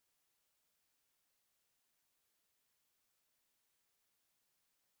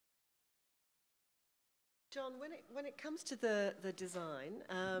John, when it comes to the design,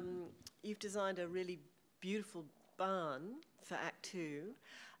 you've designed a really beautiful barn for Act Two.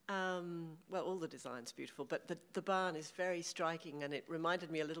 Well, all the design's beautiful, but the barn is very striking, and it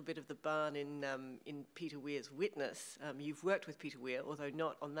reminded me a little bit of the barn in Peter Weir's Witness. You've worked with Peter Weir, although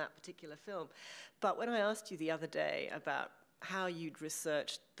not on that particular film. But when I asked you the other day about how you'd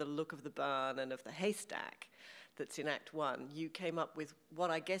researched the look of the barn and of the haystack that's in Act One, you came up with what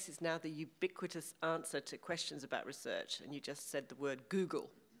I guess is now the ubiquitous answer to questions about research, and you just said the word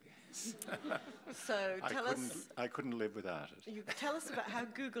Google. Yes. So tell us... I couldn't live without it. You tell us about how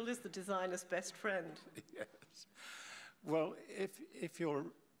Google is the designer's best friend. Yes. Well, if you're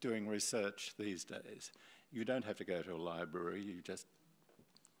doing research these days, you don't have to go to a library, you just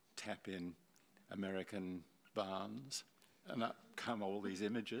tap in American barns, and up come all these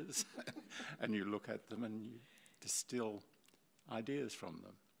images, and you look at them and you distill ideas from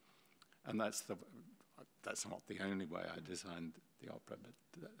them. And that's not the only way I designed the opera, but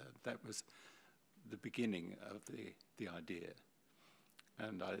that was the beginning of the idea.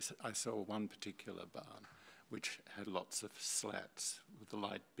 And I saw one particular barn which had lots of slats with the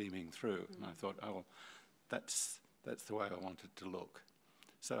light beaming through, and I thought, oh, that's the way I wanted to look.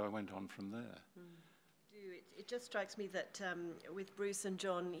 So I went on from there. It just strikes me that with Bruce and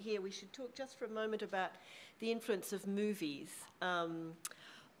John here, we should talk just for a moment about the influence of movies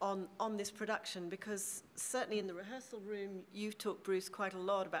on this production, because certainly in the rehearsal room, you've talked, Bruce, quite a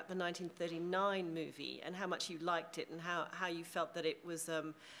lot about the 1939 movie and how much you liked it and how you felt that it was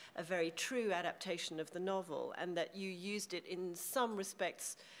a very true adaptation of the novel, and that you used it in some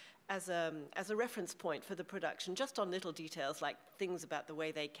respects as a reference point for the production, just on little details like things about the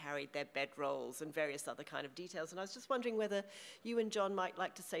way they carried their bedrolls and various other kind of details. And I was just wondering whether you and John might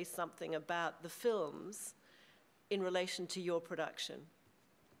like to say something about the films in relation to your production.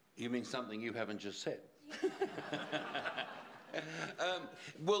 You mean something you haven't just said?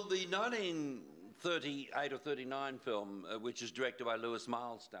 Well, the 1938 or 39 film, which is directed by Louis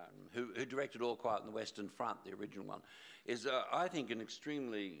Milestone, who directed All Quiet on the Western Front, the original one, is, I think, an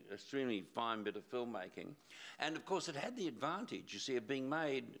extremely fine bit of filmmaking. And, of course, it had the advantage, you see, of being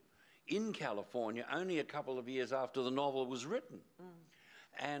made in California only a couple of years after the novel was written.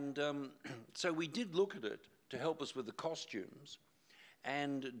 And so we did look at it to help us with the costumes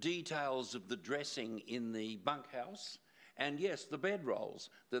and details of the dressing in the bunkhouse, and yes, the bedrolls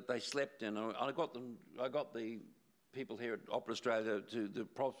that they slept in. I got the people here at Opera Australia, the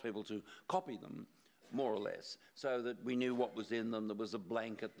props people, to copy them, more or less, so that we knew what was in them. There was a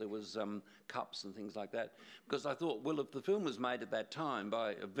blanket, there was cups and things like that. Because I thought, well, if the film was made at that time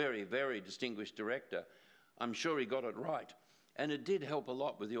by a very, very distinguished director, I'm sure he got it right. And it did help a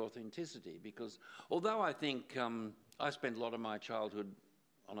lot with the authenticity, because although I think I spent a lot of my childhood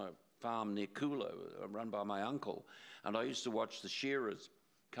on a farm near Coolo, run by my uncle, and I used to watch the shearers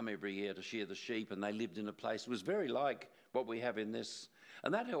come every year to shear the sheep, and they lived in a place that was very like what we have in this,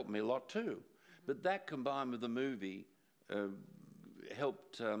 and that helped me a lot too. But that combined with the movie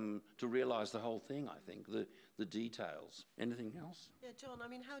helped to realise the whole thing, I think, the details. Anything else? Yeah, John, I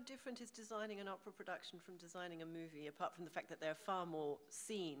mean, how different is designing an opera production from designing a movie, apart from the fact that there are far more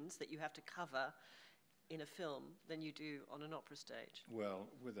scenes that you have to cover in a film than you do on an opera stage? Well,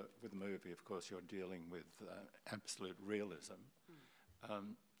 with a movie, of course, you're dealing with absolute realism.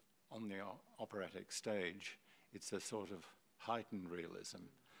 On the operatic stage, it's a sort of heightened realism.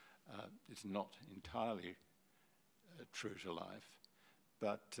 It's not entirely true to life,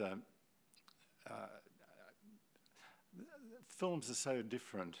 but films are so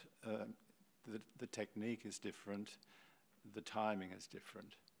different. The technique is different, the timing is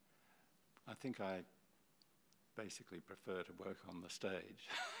different. I think I basically prefer to work on the stage.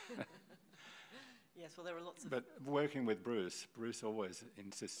 Yes, well, there are lots of... But working with Bruce always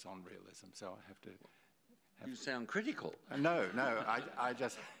insists on realism, so I have to... You sound critical. No,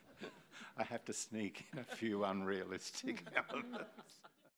 I have to sneak in a few unrealistic elements.